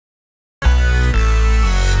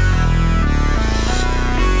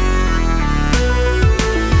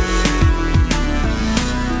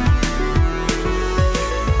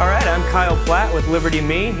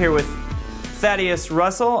Liberty.me, here with Thaddeus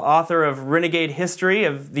Russell, author of Renegade History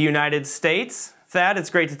of the United States. Thad, it's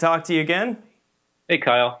great to talk to you again. Hey,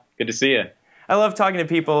 Kyle. Good to see you. I love talking to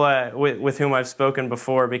people with whom I've spoken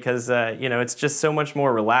before because, you know, it's just so much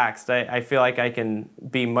more relaxed. I feel like I can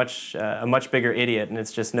be a much bigger idiot, and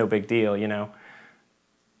it's just no big deal, you know.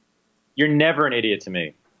 You're never an idiot to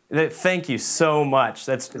me. Thank you so much.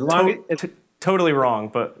 That's totally wrong,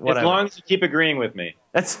 but whatever. As long as you keep agreeing with me.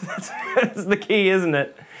 That's the key, isn't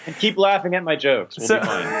it? And keep laughing at my jokes. We'll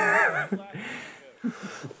be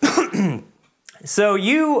fine. So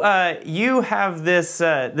you have this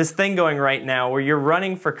thing going right now where you're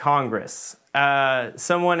running for Congress.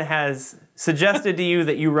 Someone has suggested to you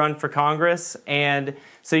that you run for Congress, and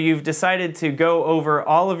so you've decided to go over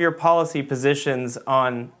all of your policy positions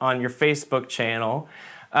on your Facebook channel.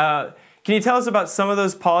 Can you tell us about some of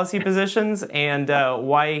those policy positions and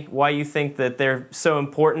why you think that they're so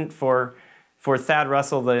important for Thad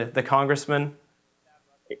Russell, the congressman?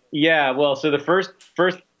 Yeah, well, so the first,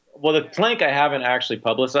 well, the plank I haven't actually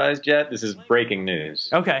publicized yet. This is breaking news.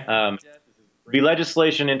 Okay. The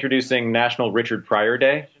legislation introducing National Richard Pryor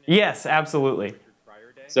Day. Yes, absolutely.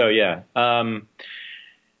 So yeah,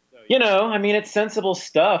 you know, I mean, it's sensible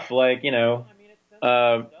stuff, like, you know,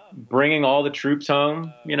 bringing all the troops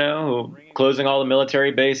home, you know, closing all the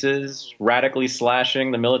military bases, radically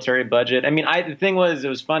slashing the military budget. I mean, the thing was, it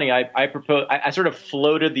was funny. I proposed, I sort of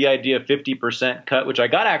floated the idea of 50% cut, which I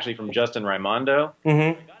got actually from Justin Raimondo,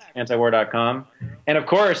 antiwar.com. And of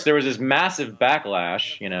course, there was this massive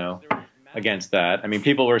backlash, you know, against that. I mean,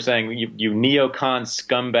 people were saying, you neocon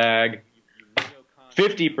scumbag,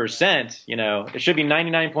 50%, you know, it should be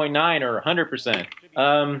 99.9 or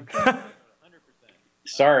 100%.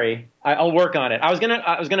 Sorry, I'll work on it. I was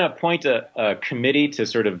gonna appoint a committee to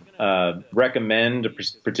sort of recommend a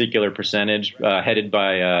particular percentage, headed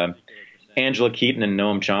by Angela Keaton and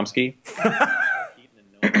Noam Chomsky.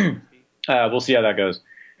 We'll see how that goes.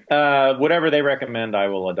 Whatever they recommend, I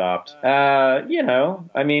will adopt. You know,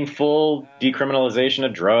 I mean, full decriminalization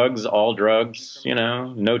of drugs, all drugs. You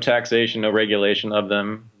know, no taxation, no regulation of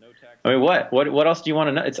them. I mean, what else do you want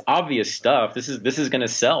to know? It's obvious stuff. This is going to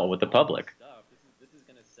sell with the public.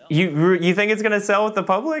 You think it's going to sell with the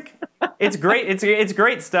public? It's great. It's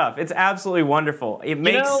great stuff. It's absolutely wonderful. It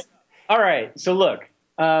makes. You know, all right. So look,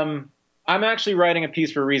 I'm actually writing a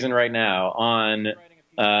piece for Reason right now on,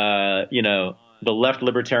 you know, the left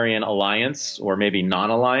libertarian alliance, or maybe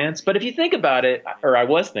non-alliance. But if you think about it, or I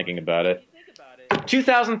was thinking about it,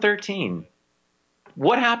 2013.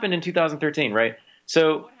 What happened in 2013, right?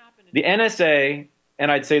 So the NSA,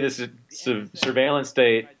 and I'd say this surveillance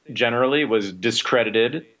state generally, was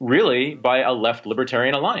discredited really by a left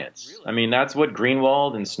libertarian alliance. I mean, that's what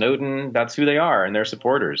Greenwald and Snowden, that's who they are, and their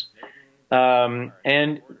supporters.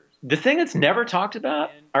 And the thing that's never talked about,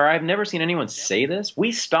 or I've never seen anyone say this,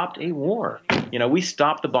 we stopped a war. You know, we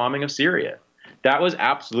stopped the bombing of Syria. That was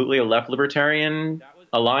absolutely a left libertarian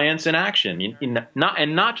alliance in action,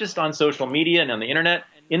 not just on social media and on the internet,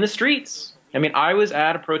 in the streets. I mean, I was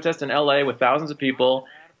at a protest in LA with thousands of people,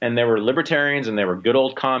 and there were libertarians and there were good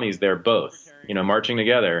old commies there both, you know, marching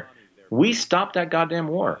together. We stopped that goddamn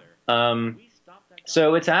war.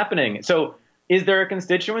 So it's happening. So is there a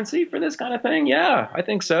constituency for this kind of thing? Yeah, I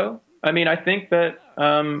think so. I mean, I think that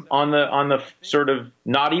on the sort of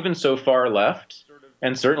not even so far left,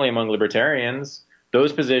 and certainly among libertarians,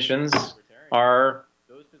 those positions are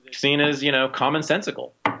seen as, you know,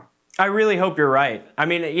 commonsensical. I really hope you're right. I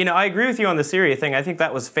mean, you know, I agree with you on the Syria thing. I think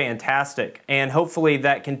that was fantastic, and hopefully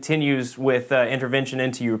that continues with intervention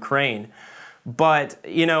into Ukraine. But,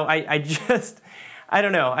 you know, I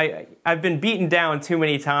don't know. I've been beaten down too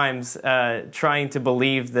many times trying to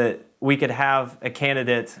believe that we could have a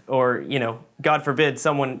candidate, or, you know, God forbid,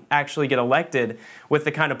 someone actually get elected with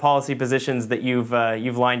the kind of policy positions that you've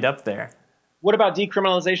lined up there. What about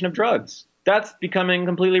decriminalization of drugs? That's becoming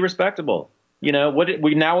completely respectable. You know,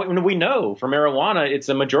 we know for marijuana, it's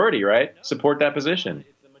a majority, right? Support that position.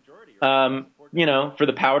 You know, for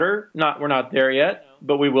the powder, we're not there yet,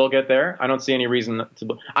 but we will get there. I don't see any reason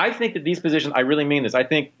to. I think that these positions, I really mean this. I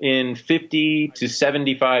think in 50 to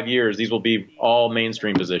 75 years, these will be all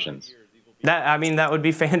mainstream positions. I mean, that would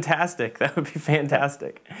be fantastic. That would be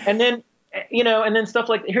fantastic. And then, you know, and then stuff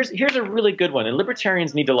like, here's a really good one. And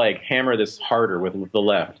libertarians need to, like, hammer this harder with the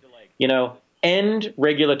left. You know, end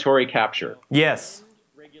regulatory capture. Yes.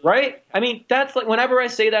 Right? I mean, that's like, whenever I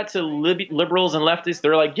say that to liberals and leftists,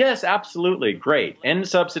 they're like, yes, absolutely, great. End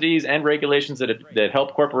subsidies, end regulations that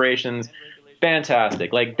help corporations.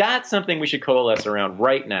 Fantastic. Like, that's something we should coalesce around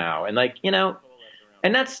right now. And, like, you know,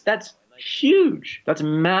 and that's huge. That's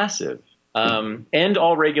massive. End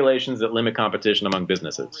all regulations that limit competition among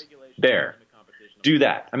businesses. There. Do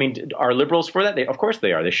that. I mean, are liberals for that? Of course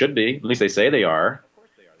they are. They should be. At least they say they are.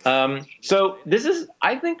 So this is,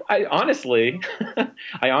 I honestly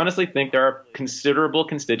think there are considerable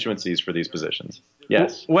constituencies for these positions.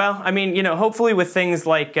 Yes. Well, I mean, you know, hopefully with things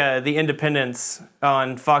like The Independence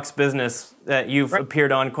on Fox Business that you've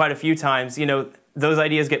appeared on quite a few times, you know, those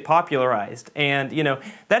ideas get popularized. And, you know,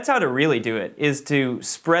 that's how to really do it, is to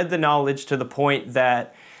spread the knowledge to the point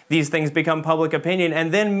that these things become public opinion,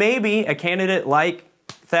 and then maybe a candidate like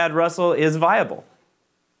Thad Russell is viable.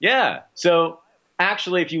 Yeah. So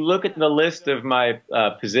actually, if you look at the list of my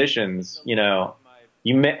positions, you know,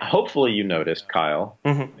 hopefully you noticed, Kyle,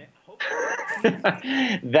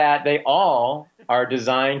 that they all are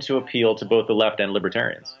designed to appeal to both the left and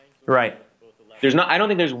libertarians. Right. I don't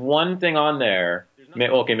think there's one thing on there.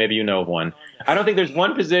 Okay, maybe you know of one. I don't think there's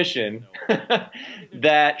one position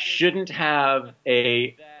that shouldn't have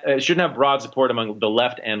broad support among the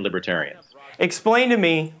left and libertarians. Explain to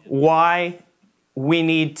me why we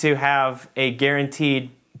need to have a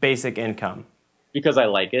guaranteed basic income. Because I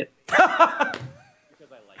like it.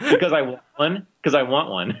 Because I want one. Because I want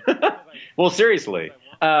one. Well, seriously,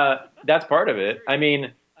 that's part of it. I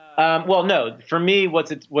mean, well, no. For me,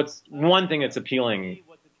 what's one thing that's appealing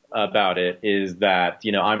about it is that,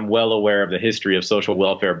 you know, I'm well aware of the history of social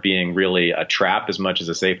welfare being really a trap as much as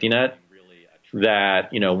a safety net.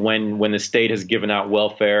 That, you know, when the state has given out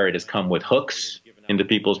welfare, it has come with hooks into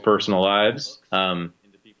people's personal lives.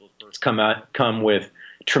 It's come with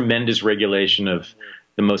tremendous regulation of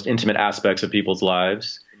the most intimate aspects of people's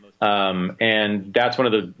lives. And that's one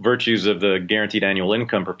of the virtues of the guaranteed annual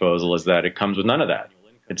income proposal, is that it comes with none of that.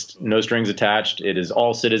 It's no strings attached. It is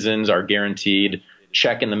all citizens are guaranteed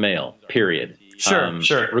check in the mail, period. Sure.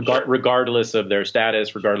 Regardless of their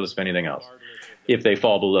status, regardless of anything else, if they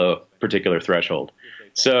fall below a particular threshold.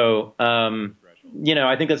 So, you know,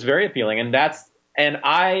 I think that's very appealing. And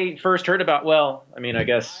I first heard about, well, I mean, I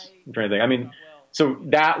guess I'm trying to think. I mean, so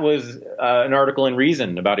that was an article in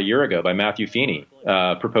Reason about a year ago by Matthew Feeney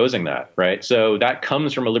proposing that, right? So that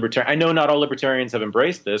comes from a libertarian. I know not all libertarians have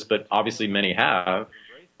embraced this, but obviously many have.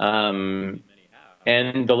 And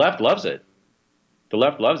the left loves it. The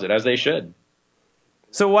left loves it, as they should.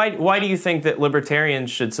 So why do you think that libertarians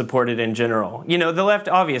should support it in general? You know, the left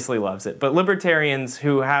obviously loves it, but libertarians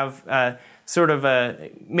who have sort of a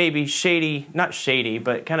maybe shady, not shady,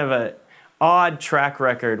 but kind of a odd track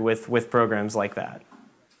record with programs like that.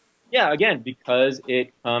 Yeah, again, because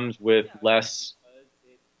it comes with less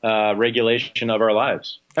regulation of our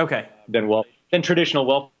lives. Okay. Than traditional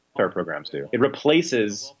welfare programs do. It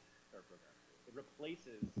replaces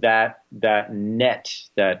that net,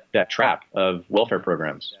 that trap of welfare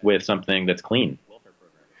programs with something that's clean.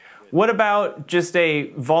 What about just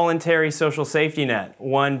a voluntary social safety net,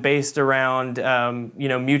 one based around you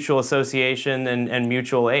know, mutual association and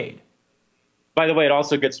mutual aid? By the way, it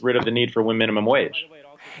also gets rid of the need for minimum wage.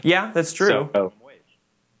 Yeah, that's true.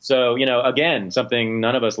 So you know, again, something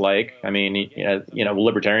none of us like. I mean, you know,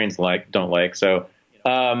 libertarians don't like. So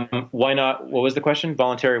why not? What was the question?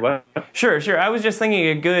 Voluntary what? Sure. I was just thinking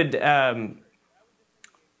a good,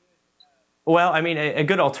 well, I mean, a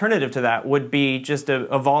good alternative to that would be just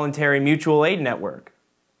a voluntary mutual aid network.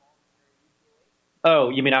 Oh,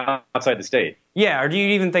 you mean outside the state? Yeah, or do you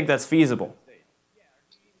even think that's feasible?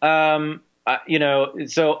 You know,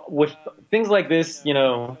 so with things like this, you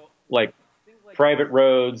know, like private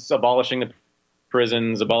roads, abolishing the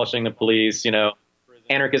prisons, abolishing the police, you know,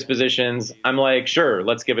 anarchist positions, I'm like, sure,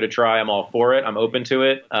 let's give it a try. I'm all for it. I'm open to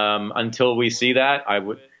it. Until we see that,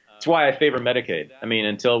 that's why I favor Medicaid. I mean,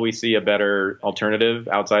 until we see a better alternative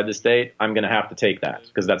outside the state, I'm going to have to take that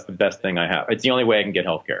because that's the best thing I have. It's the only way I can get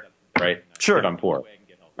health care, right? Sure. If I'm poor.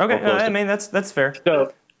 Okay, I mean, that's fair.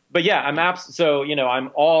 So, but yeah, so, you know, I'm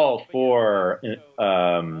all for,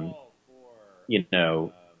 you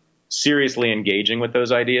know, seriously engaging with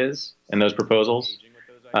those ideas and those proposals.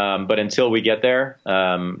 But until we get there,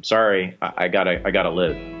 sorry, I gotta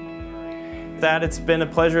live. Thad, it's been a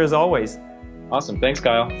pleasure as always. Awesome. Thanks,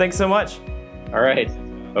 Kyle. Thanks so much. All right.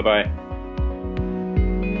 Bye-bye.